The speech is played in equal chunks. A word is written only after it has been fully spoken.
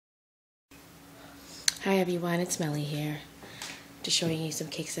Hi everyone, it's Melly here, just showing you some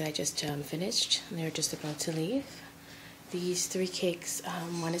cakes that I just finished. They're just about to leave. These three cakes,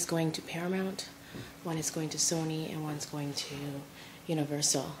 one is going to Paramount, one is going to Sony, and one's going to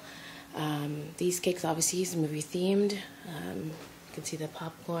Universal. These cakes obviously is movie themed. You can see the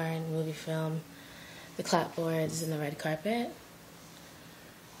popcorn, movie film, the clapboards, and the red carpet.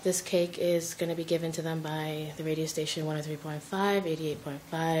 This cake is going to be given to them by the radio station 103.5,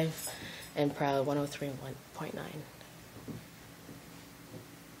 88.5, and Proud 103.9.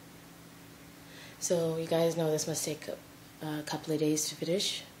 So you guys know this must take a couple of days to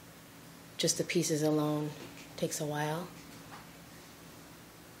finish. Just the pieces alone takes a while.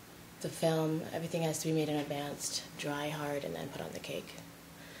 The film, everything has to be made in advance, dry, hard, and then put on the cake.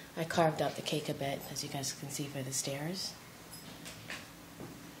 I carved out the cake a bit, as you guys can see for the stairs.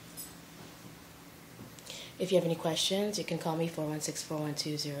 If you have any questions, you can call me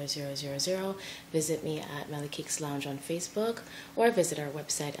 416-412-0000. Visit me at Melly Cakes Lounge on Facebook, or visit our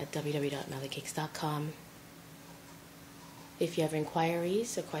website at www.mellycakes.com. If you have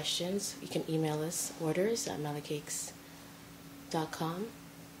inquiries or questions, you can email us orders at mellycakes.com.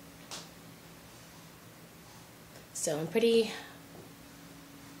 So I'm pretty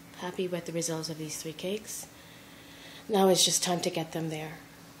happy with the results of these three cakes. Now it's just time to get them there.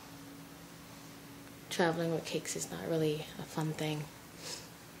 Traveling with cakes is not really a fun thing.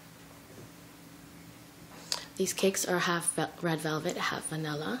 These cakes are half red velvet, half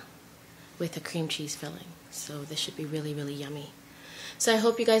vanilla, with a cream cheese filling. So this should be really, really yummy. So I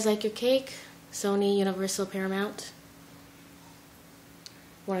hope you guys like your cake. Sony, Universal, Paramount.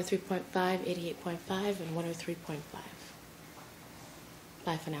 103.5, 88.5, and 103.5.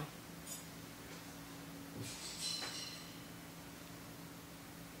 Bye for now.